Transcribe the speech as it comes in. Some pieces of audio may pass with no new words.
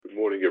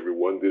morning,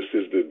 everyone. This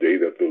is the day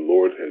that the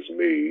Lord has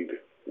made.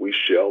 We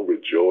shall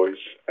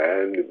rejoice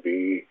and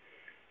be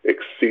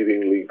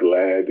exceedingly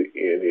glad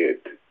in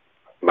it.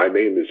 My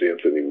name is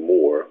Anthony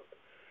Moore,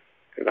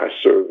 and I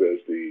serve as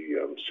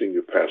the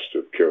senior pastor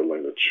of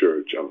Carolina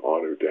Church. I'm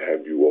honored to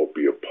have you all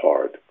be a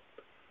part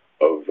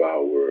of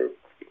our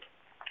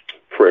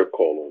prayer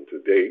call on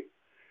today.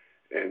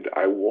 And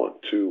I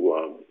want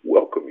to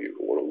welcome you.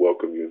 I want to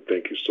welcome you and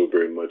thank you so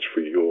very much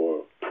for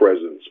your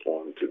presence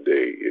on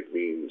today. It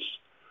means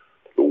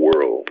the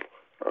world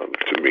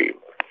to me.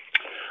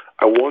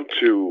 I want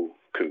to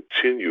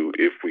continue,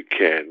 if we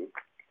can,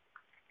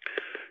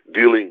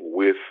 dealing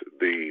with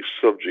the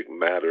subject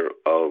matter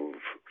of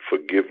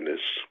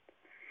forgiveness.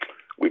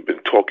 We've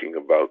been talking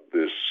about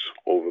this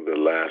over the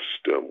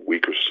last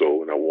week or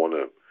so, and I want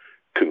to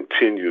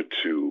continue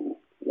to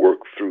work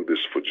through this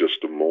for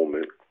just a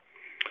moment.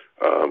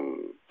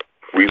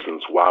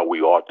 Reasons why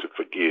we ought to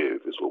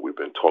forgive is what we've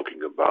been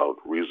talking about.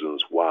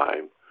 Reasons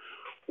why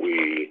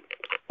we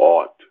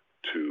ought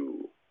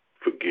to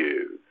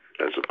forgive.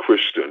 As a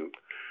Christian,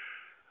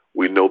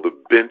 we know the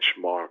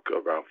benchmark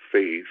of our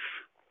faith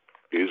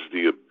is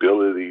the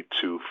ability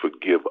to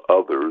forgive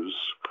others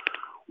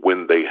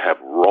when they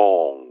have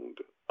wronged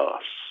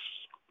us.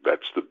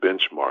 That's the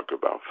benchmark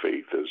of our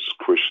faith as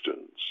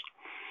Christians.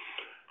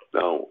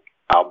 Now,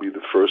 I'll be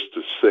the first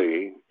to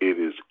say it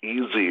is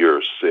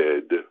easier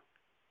said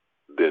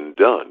than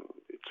done.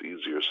 It's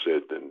easier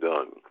said than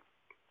done.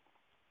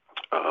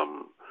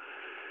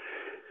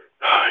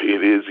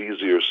 It is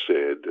easier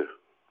said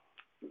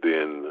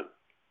than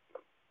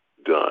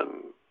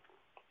done.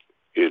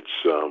 It's,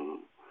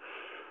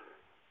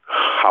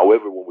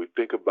 however, when we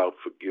think about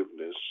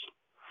forgiveness,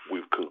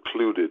 we've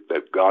concluded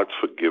that God's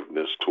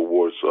forgiveness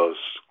towards us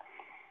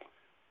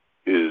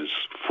is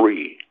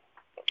free.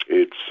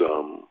 It's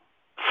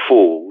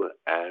full,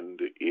 and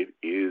it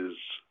is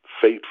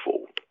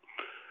faithful.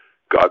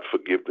 God's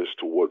forgiveness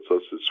towards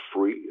us is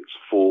free, it's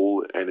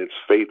full, and it's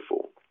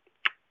faithful.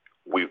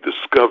 We've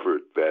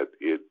discovered that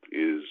it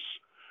is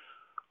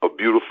a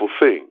beautiful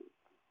thing.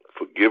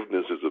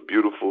 Forgiveness is a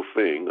beautiful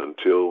thing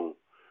until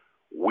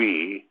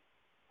we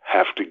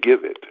have to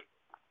give it.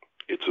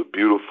 It's a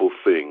beautiful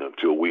thing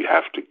until we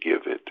have to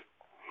give it.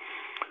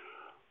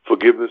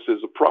 Forgiveness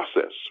is a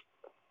process.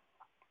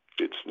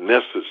 It's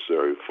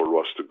necessary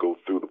for us to go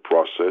through the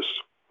process,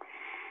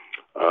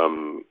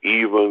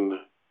 even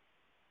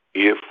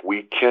if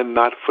we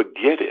cannot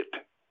forget it,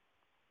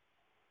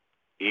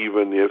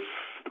 even if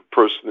the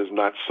person is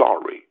not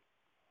sorry,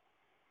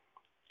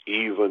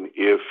 even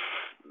if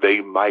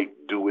they might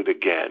do it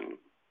again.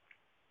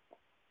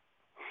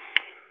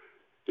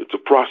 It's a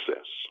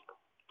process,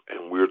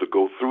 and we're to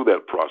go through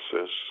that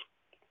process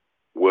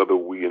whether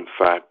we in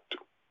fact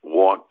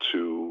want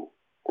to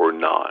or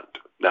not.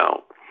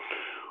 Now,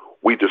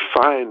 we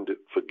defined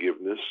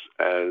forgiveness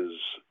as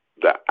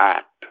the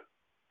act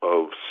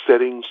of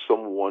setting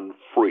someone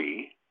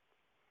free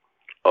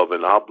of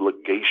an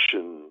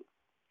obligation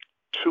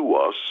to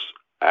us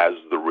as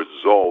the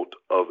result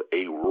of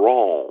a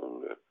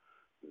wrong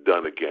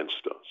done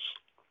against us.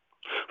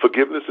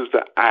 Forgiveness is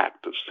the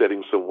act of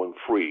setting someone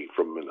free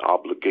from an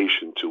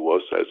obligation to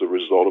us as a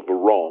result of a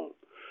wrong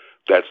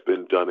that's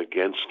been done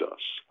against us.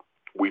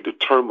 We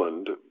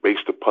determined,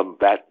 based upon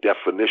that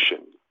definition,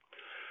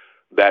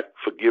 that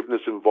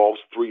forgiveness involves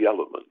three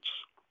elements.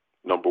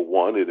 Number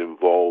one, it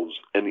involves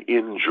an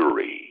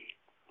injury.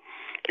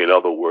 In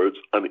other words,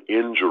 an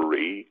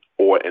injury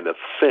or an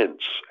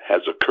offense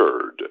has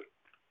occurred.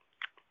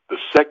 The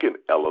second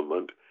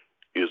element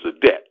is a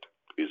debt,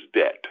 is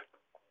debt.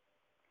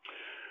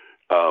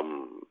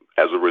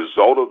 As a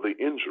result of the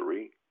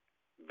injury,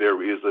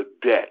 there is a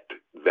debt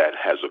that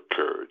has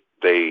occurred.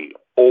 They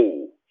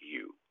owe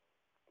you.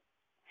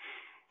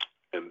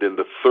 And then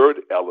the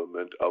third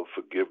element of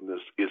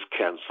forgiveness is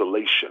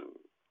cancellation,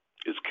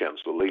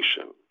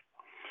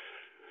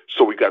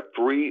 So we got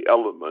three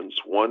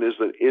elements. One is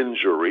an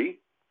injury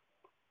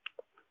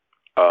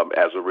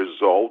as a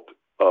result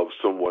of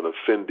someone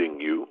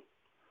offending you.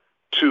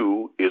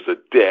 Two is a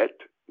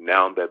debt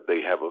now that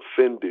they have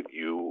offended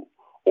you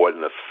or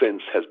an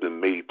offense has been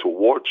made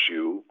towards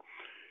you.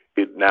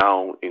 It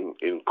now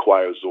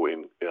inquires or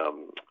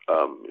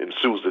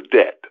ensues a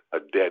debt. A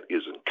debt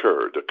is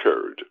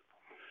occurred.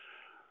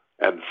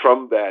 And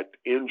from that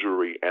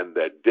injury and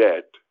that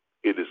debt,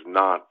 it is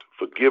not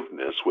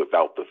forgiveness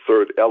without the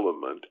third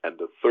element, and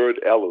the third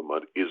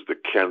element is the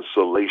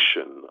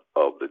cancellation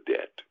of the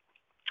debt.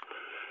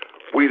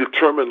 We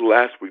determined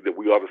last week that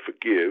we ought to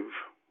forgive,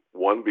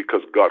 one,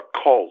 because God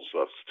calls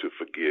us to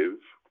forgive,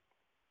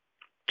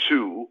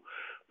 two,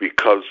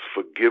 because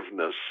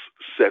forgiveness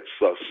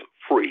sets us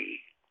free.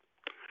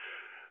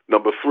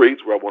 Number three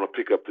is where I want to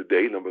pick up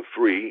today. Number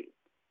three,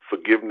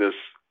 forgiveness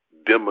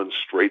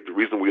demonstrates, the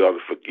reason we ought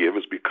to forgive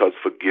is because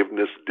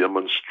forgiveness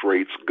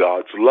demonstrates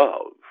God's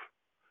love.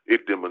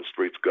 It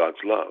demonstrates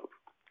God's love.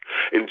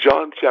 In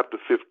John chapter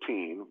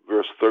 15,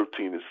 verse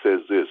 13, it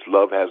says this: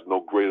 love has no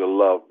greater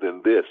love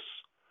than this.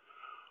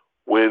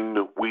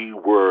 When we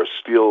were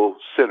still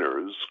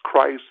sinners,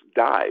 Christ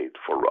died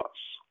for us.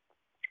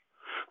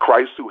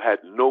 Christ, who had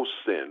no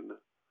sin,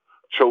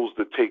 chose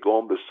to take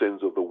on the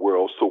sins of the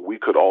world so we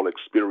could all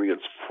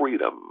experience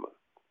freedom.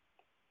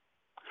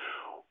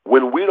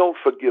 When we don't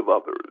forgive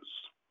others,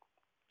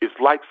 it's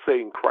like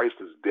saying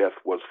Christ's death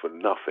was for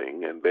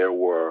nothing, and there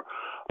were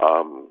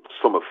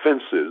some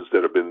offenses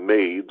that have been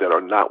made that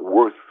are not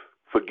worth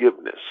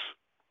forgiveness.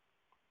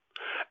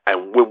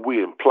 And when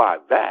we imply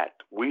that,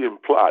 we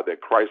imply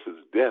that Christ's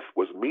death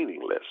was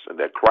meaningless and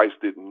that Christ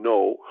didn't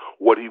know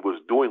what he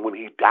was doing when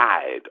he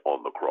died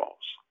on the cross.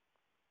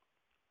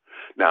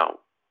 Now,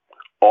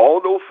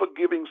 although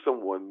forgiving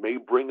someone may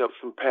bring up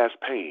some past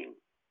pain,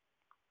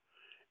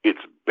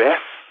 it's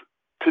best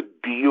to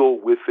deal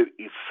with it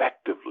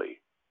effectively.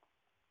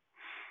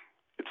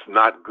 It's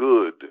not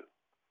good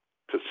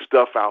to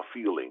stuff our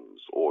feelings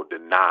or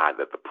deny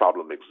that the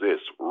problem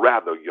exists.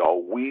 Rather,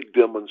 y'all, we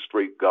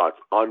demonstrate God's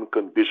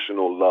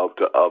unconditional love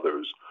to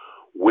others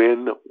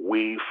when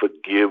we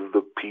forgive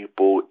the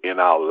people in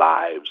our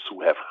lives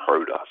who have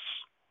hurt us.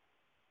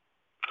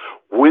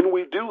 When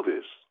we do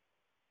this,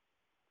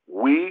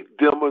 we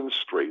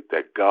demonstrate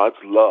that God's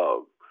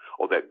love,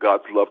 or that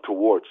God's love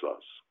towards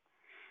us,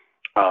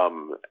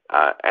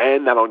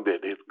 and not only that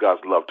it's God's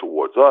love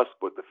towards us,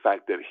 but the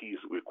fact that he's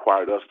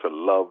required us to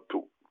love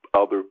to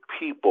other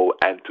people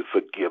and to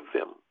forgive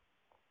them.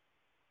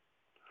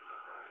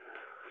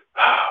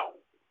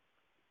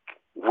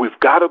 We've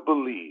got to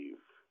believe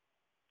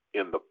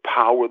in the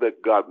power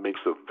that God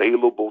makes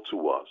available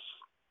to us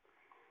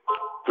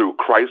through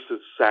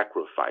Christ's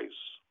sacrifice,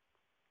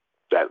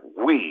 that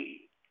we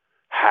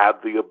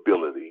have the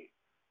ability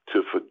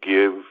to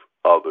forgive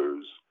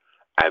others,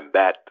 and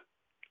that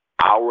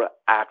our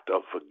act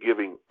of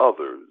forgiving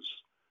others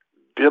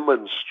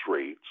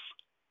demonstrates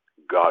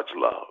God's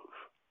love.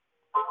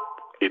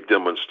 It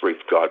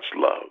demonstrates God's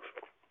love.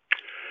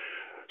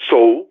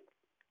 So,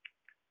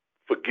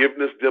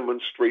 forgiveness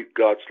demonstrates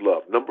God's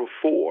love. Number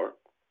 4,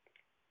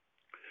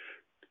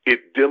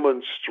 it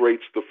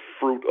demonstrates the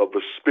fruit of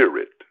the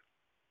Spirit.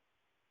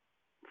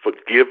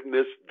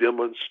 Forgiveness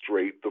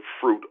demonstrates the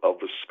fruit of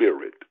the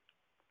Spirit.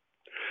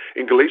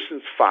 In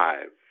Galatians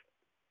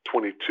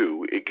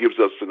 5:22, it gives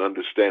us an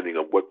understanding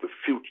of what the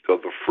fruit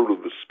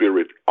of the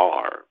Spirit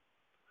are.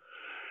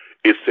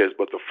 It says,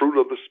 but the fruit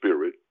of the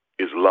Spirit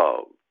is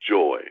love,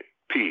 joy,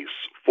 peace,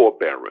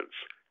 forbearance,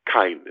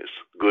 kindness,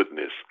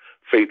 goodness,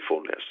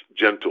 faithfulness,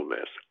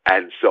 gentleness,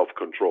 and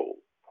self-control.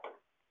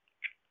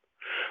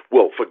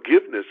 Well,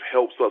 forgiveness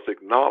helps us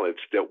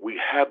acknowledge that we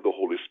have the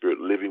Holy Spirit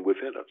living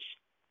within us.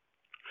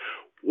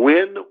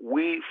 When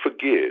we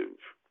forgive,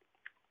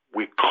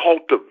 we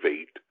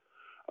cultivate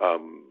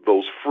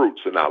those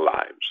fruits in our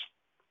lives.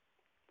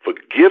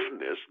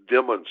 Forgiveness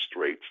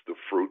demonstrates the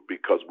fruit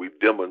because we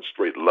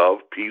demonstrate love,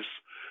 peace,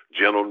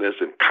 gentleness,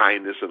 and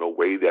kindness in a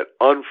way that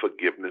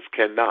unforgiveness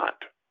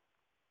cannot.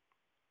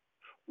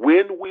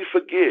 When we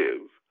forgive,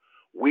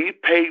 we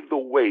pave the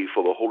way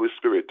for the Holy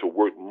Spirit to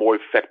work more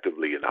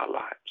effectively in our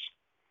lives.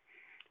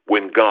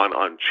 When gone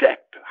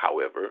unchecked,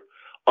 however,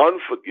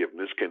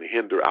 unforgiveness can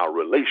hinder our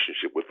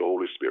relationship with the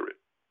Holy Spirit.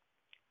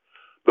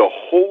 The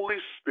Holy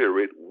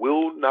Spirit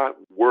will not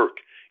work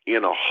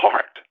in a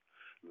heart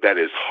that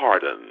is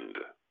hardened.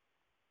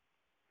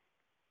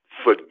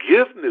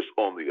 Forgiveness,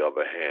 on the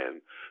other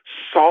hand,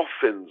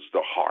 softens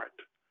the heart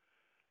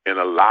and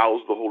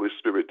allows the Holy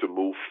Spirit to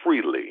move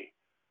freely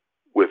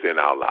within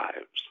our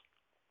lives.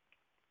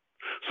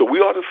 So we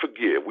ought to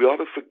forgive. We ought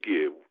to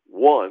forgive,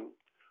 1,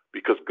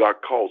 because God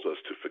calls us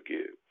to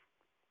forgive.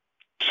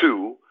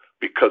 2,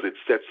 because it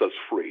sets us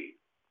free.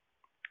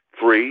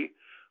 3,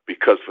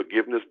 because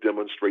forgiveness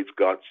demonstrates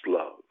God's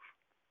love.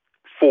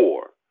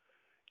 4,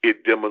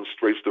 it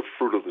demonstrates the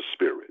fruit of the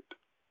Spirit.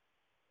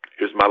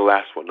 Here's my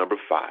last one, number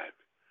 5.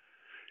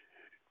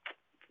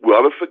 We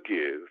ought to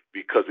forgive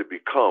because it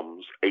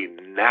becomes a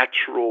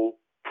natural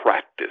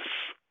practice.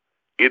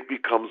 It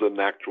becomes a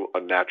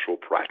natural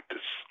practice.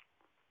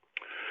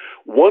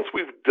 Once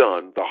we've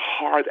done the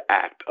hard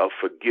act of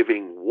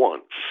forgiving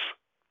once,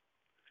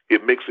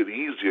 it makes it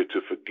easier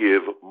to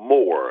forgive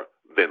more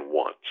than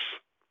once,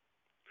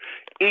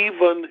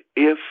 even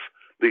if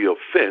the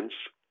offense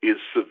is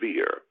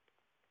severe.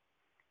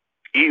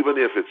 Even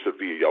if it's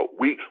severe,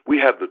 we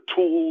have the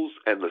tools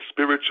and the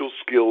spiritual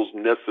skills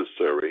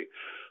necessary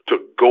to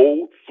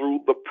go through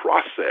the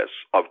process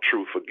of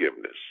true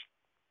forgiveness.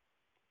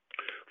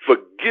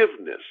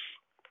 Forgiveness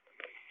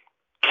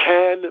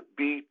can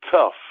be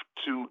tough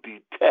to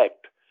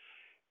detect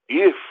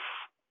if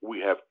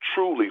we have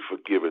truly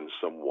forgiven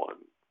someone,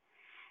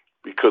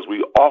 because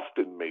we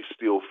often may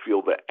still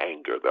feel the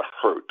anger, the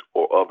hurt,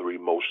 or other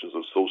emotions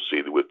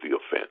associated with the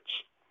offense.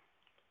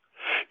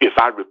 If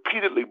I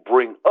repeatedly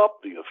bring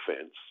up the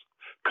offense,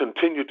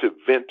 continue to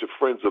vent to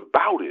friends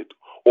about it,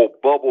 or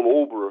bubble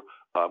over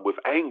with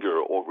anger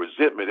or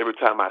resentment every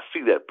time I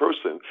see that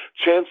person,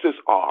 chances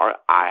are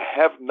I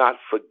have not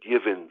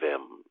forgiven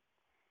them.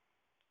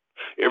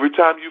 Every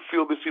time you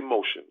feel this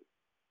emotion,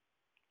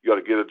 you ought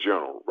to get a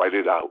journal, write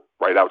it out,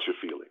 write out your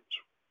feelings,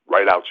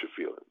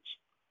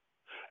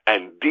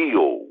 and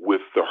deal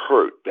with the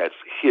hurt that's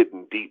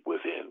hidden deep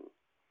within.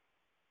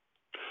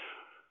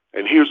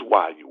 And here's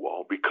why, you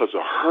all, because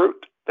a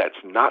hurt that's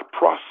not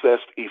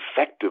processed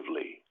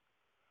effectively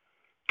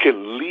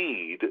can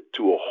lead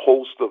to a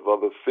host of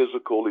other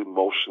physical,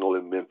 emotional,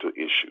 and mental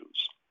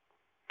issues.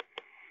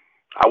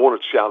 I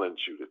want to challenge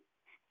you to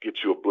get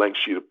you a blank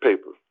sheet of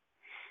paper.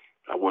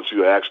 I want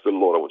you to ask the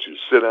Lord. I want you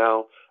to sit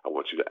down. I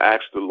want you to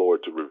ask the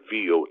Lord to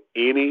reveal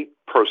any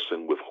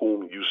person with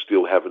whom you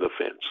still have an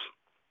offense.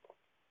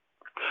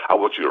 I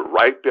want you to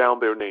write down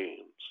their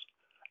names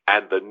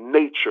and the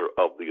nature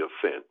of the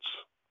offense.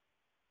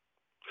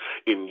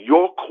 In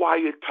your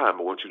quiet time,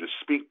 I want you to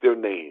speak their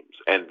names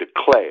and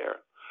declare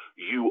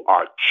you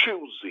are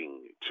choosing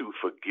to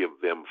forgive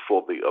them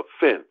for the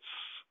offense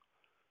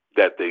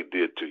that they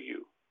did to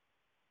you,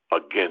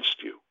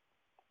 against you.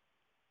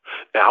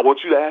 Now, I want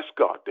you to ask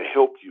God to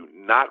help you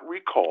not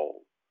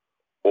recall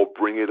or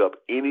bring it up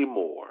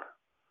anymore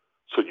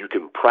so you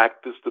can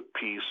practice the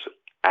peace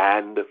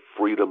and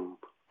freedom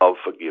of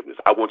forgiveness.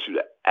 I want you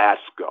to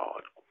ask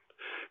God,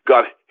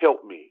 God,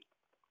 help me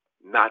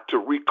not to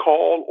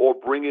recall or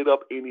bring it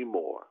up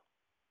anymore,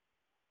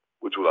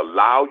 which will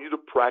allow you to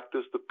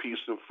practice the peace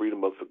and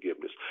freedom of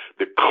forgiveness.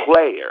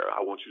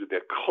 I want you to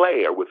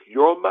declare with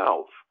your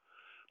mouth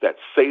that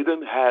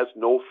Satan has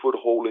no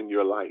foothold in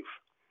your life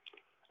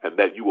and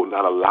that you will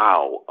not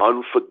allow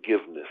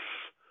unforgiveness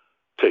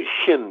to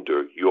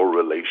hinder your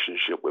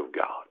relationship with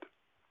God.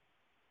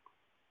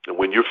 And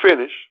when you're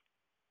finished,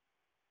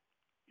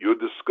 you'll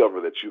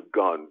discover that you've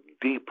gone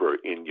deeper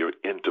in your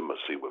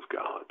intimacy with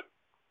God.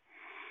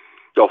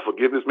 Though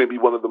forgiveness may be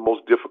one of the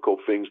most difficult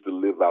things to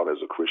live out as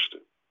a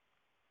Christian.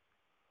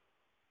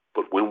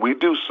 But when we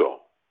do so,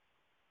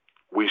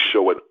 we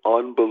show an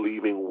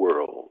unbelieving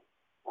world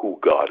who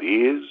God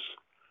is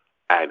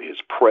and his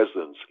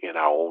presence in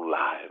our own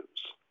lives.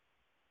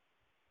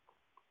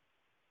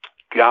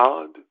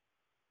 God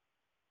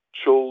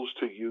chose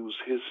to use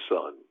his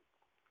son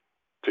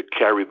to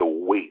carry the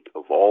weight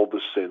of all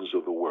the sins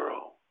of the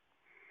world.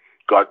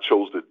 God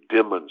chose to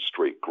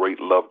demonstrate great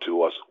love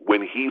to us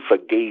when he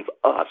forgave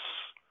us,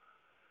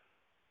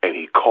 and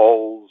he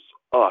calls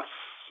us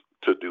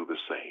to do the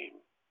same.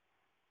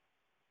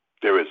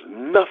 There is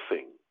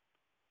nothing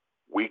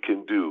we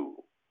can do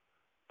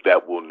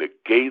that will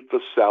negate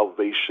the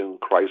salvation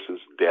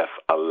Christ's death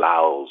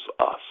allows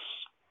us.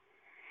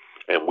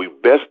 And we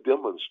best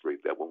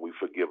demonstrate that when we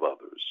forgive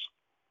others.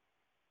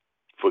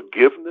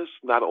 Forgiveness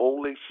not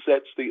only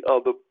sets the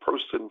other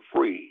person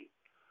free,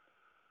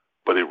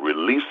 but it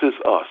releases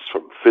us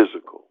from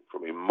physical,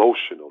 from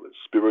emotional and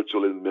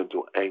spiritual and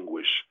mental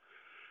anguish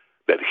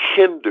that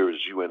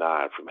hinders you and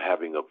I from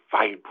having a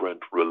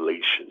vibrant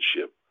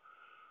relationship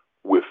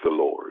with the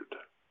Lord.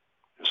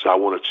 And so I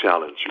want to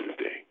challenge you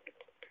today.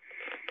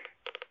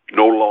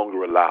 No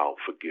longer allow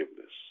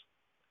forgiveness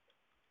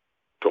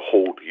to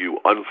hold you,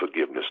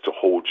 unforgiveness to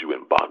hold you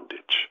in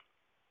bondage.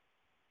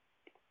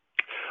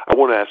 I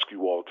want to ask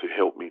you all to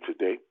help me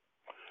today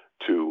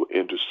to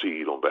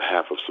intercede on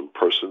behalf of some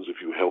persons.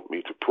 If you help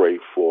me to pray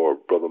for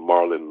Brother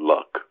Marlon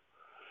Luck,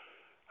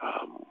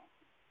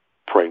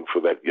 praying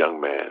for that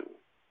young man,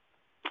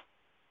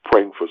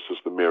 praying for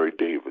Sister Mary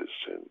Davis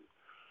and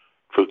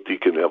for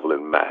Deacon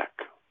Evelyn Mack,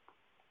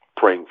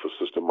 praying for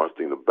Sister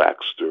Martina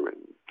Baxter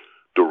and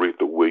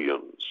Doretha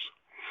Williams.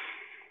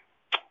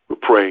 We're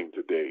praying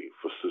today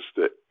for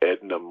Sister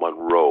Edna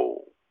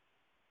Monroe,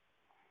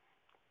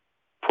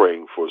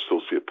 praying for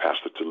Associate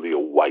Pastor Talia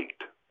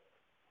White.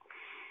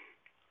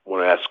 I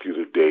want to ask you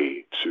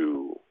today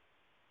to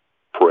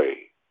pray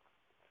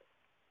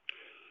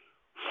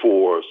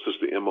for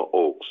Sister Emma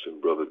Oaks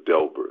and Brother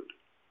Delbert,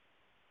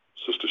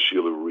 Sister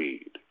Sheila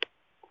Reed.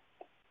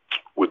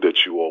 Would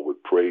that you all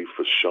would pray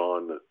for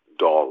Sean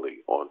Dawley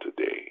on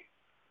today.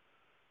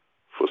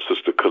 For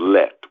Sister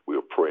Colette,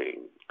 we're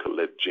praying.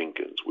 Colette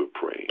Jenkins, we're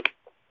praying.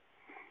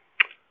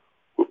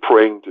 We're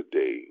praying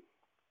today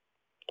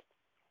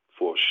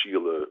for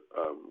Sheila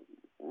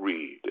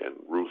Reed and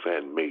Ruth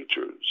Ann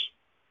Majors.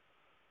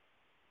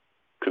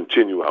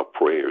 Continue our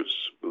prayers,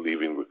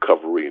 believing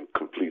recovery and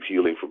complete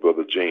healing for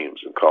Brother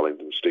James in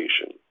Collington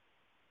Station.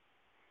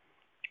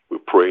 We're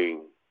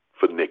praying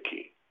for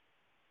Nikki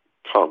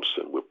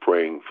Thompson. We're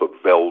praying for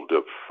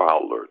Velda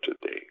Fowler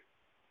today.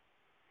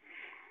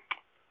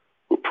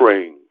 We're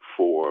praying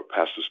for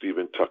Pastor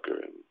Stephen Tucker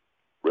and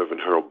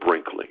Reverend Harold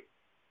Brinkley,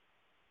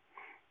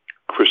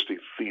 Christy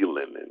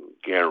Thielen and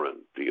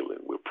Garen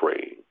Thielen. We're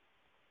praying.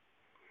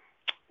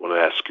 I want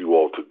to ask you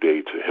all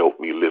today to help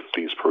me lift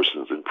these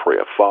persons in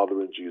prayer.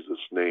 Father, in Jesus'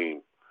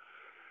 name,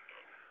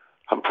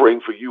 I'm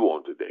praying for you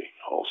on today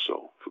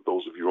also, for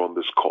those of you on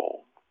this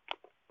call,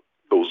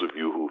 those of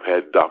you who've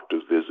had doctor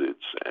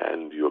visits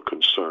and you're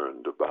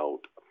concerned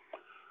about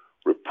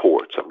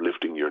reports. I'm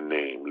lifting your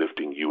name,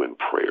 lifting you in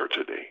prayer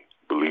today,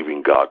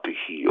 believing God to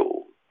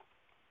heal.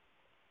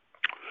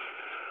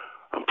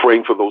 I'm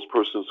praying for those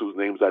persons whose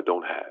names I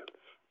don't have.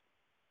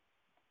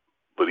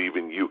 But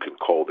even you can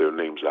call their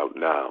names out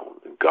now,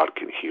 and God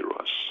can hear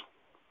us.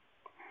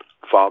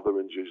 Father,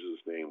 in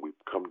Jesus' name, we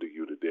come to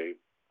you today,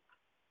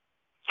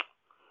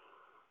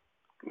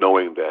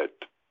 knowing that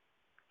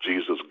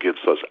Jesus gives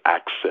us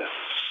access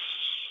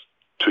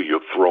to your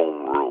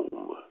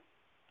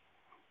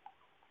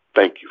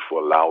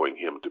allowing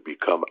him to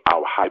become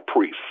our high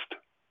priest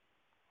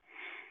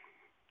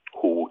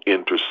who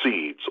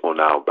intercedes on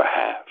our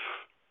behalf.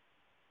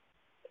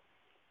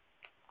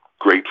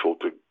 Grateful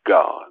to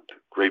God,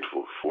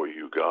 grateful for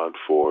you, God,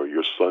 for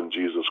your Son,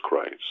 Jesus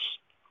Christ,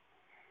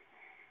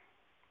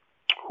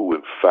 who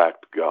in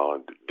fact,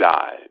 God,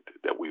 died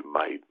that we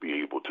might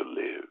be able to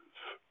live.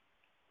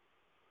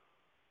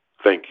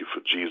 Thank you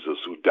for Jesus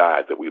who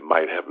died that we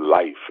might have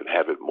life and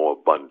have it more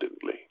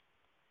abundantly.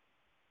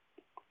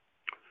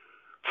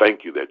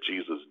 Thank you that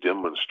Jesus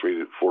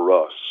demonstrated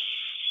for us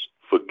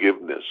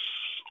forgiveness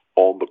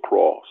on the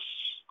cross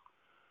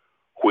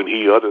when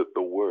he uttered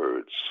the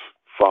words,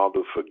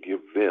 Father, forgive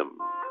them,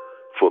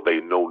 for they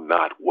know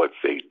not what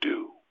they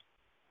do.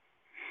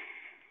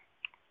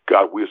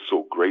 God, we're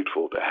so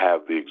grateful to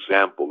have the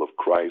example of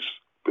Christ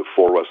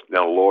before us.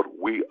 Now, Lord,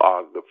 we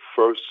are the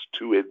first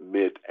to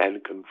admit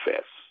and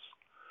confess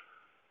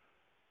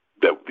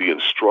that the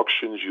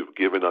instructions you've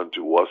given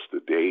unto us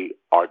today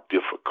are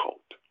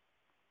difficult.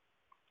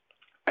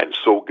 And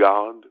so,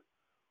 God,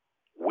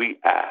 we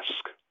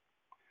ask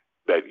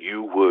that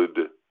you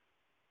would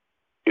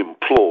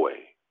employ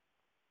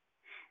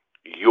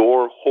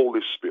your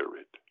Holy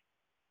Spirit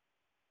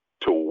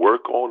to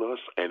work on us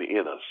and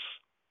in us,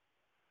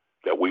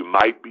 that we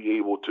might be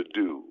able to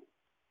do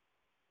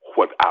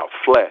what our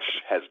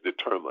flesh has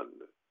determined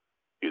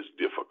is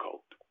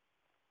difficult.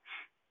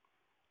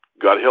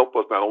 God, help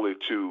us not only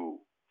to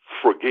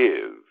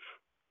forgive,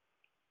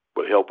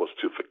 but help us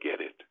to forget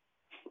it.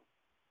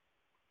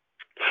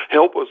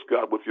 Help us,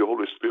 God, with your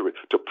Holy Spirit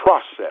to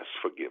process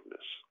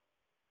forgiveness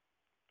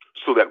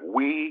so that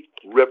we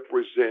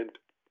represent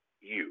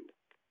you.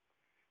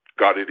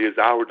 God, it is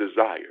our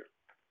desire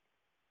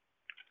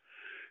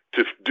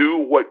to do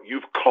what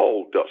you've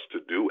called us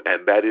to do,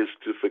 and that is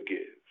to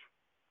forgive.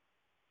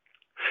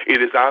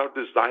 It is our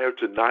desire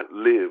to not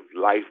live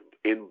life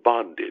in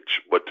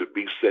bondage, but to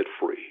be set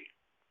free.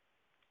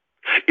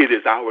 It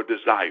is our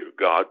desire,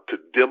 God, to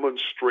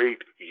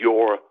demonstrate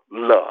your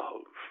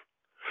love,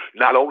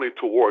 not only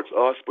towards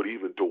us, but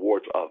even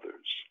towards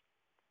others.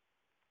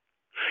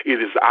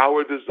 It is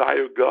our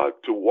desire, God,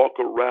 to walk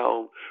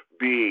around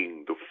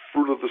being the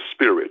fruit of the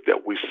Spirit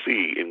that we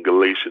see in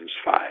Galatians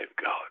 5,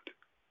 God.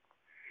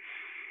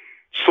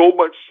 So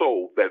much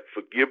so that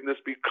forgiveness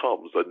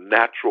becomes a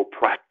natural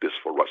practice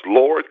for us.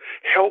 Lord,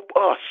 help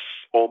us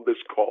on this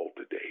call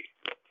today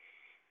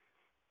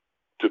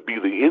to be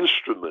the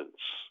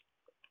instruments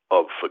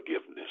of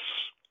forgiveness.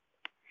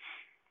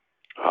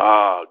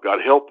 God,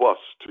 help us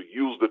to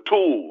use the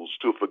tools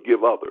to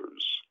forgive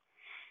others.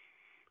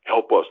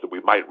 Help us that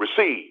we might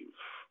receive.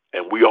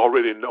 And we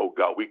already know,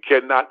 God, we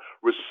cannot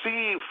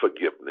receive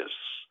forgiveness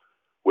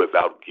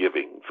without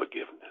giving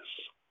forgiveness.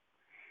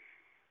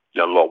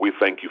 Now, Lord, we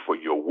thank you for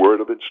your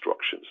word of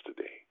instructions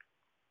today.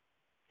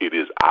 It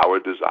is our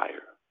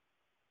desire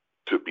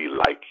to be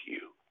like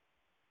you.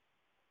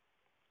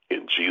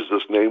 In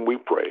Jesus' name we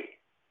pray.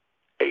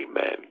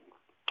 Amen.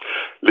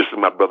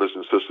 Listen, my brothers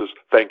and sisters,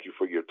 thank you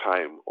for your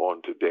time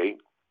on today.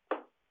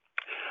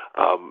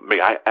 May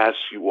I ask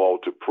you all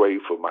to pray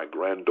for my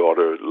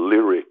granddaughter,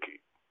 Lyric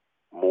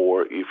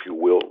Moore, if you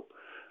will.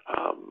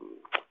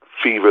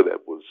 Fever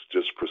that was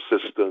just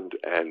persistent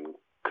and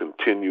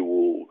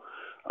continual,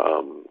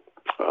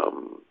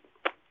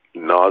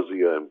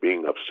 nausea and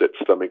being upset,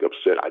 stomach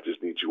upset. I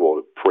just need you all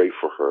to pray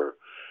for her,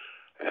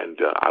 and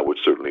I would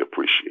certainly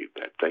appreciate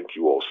that. Thank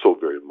you all so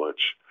very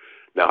much.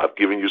 Now, I've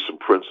given you some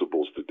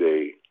principles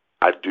today.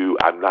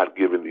 I'm not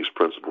giving these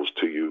principles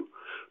to you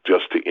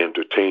just to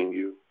entertain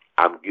you.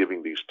 I'm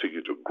giving these to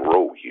you to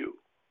grow you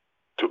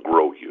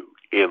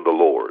in the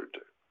Lord.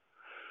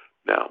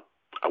 Now,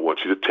 I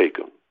want you to take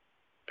them,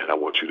 and I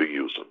want you to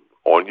use them.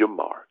 On your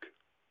mark,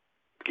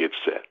 get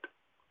set.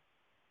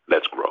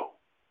 Let's grow.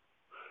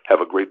 Have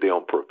a great day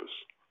on purpose.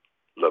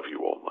 Love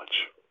you all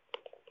much.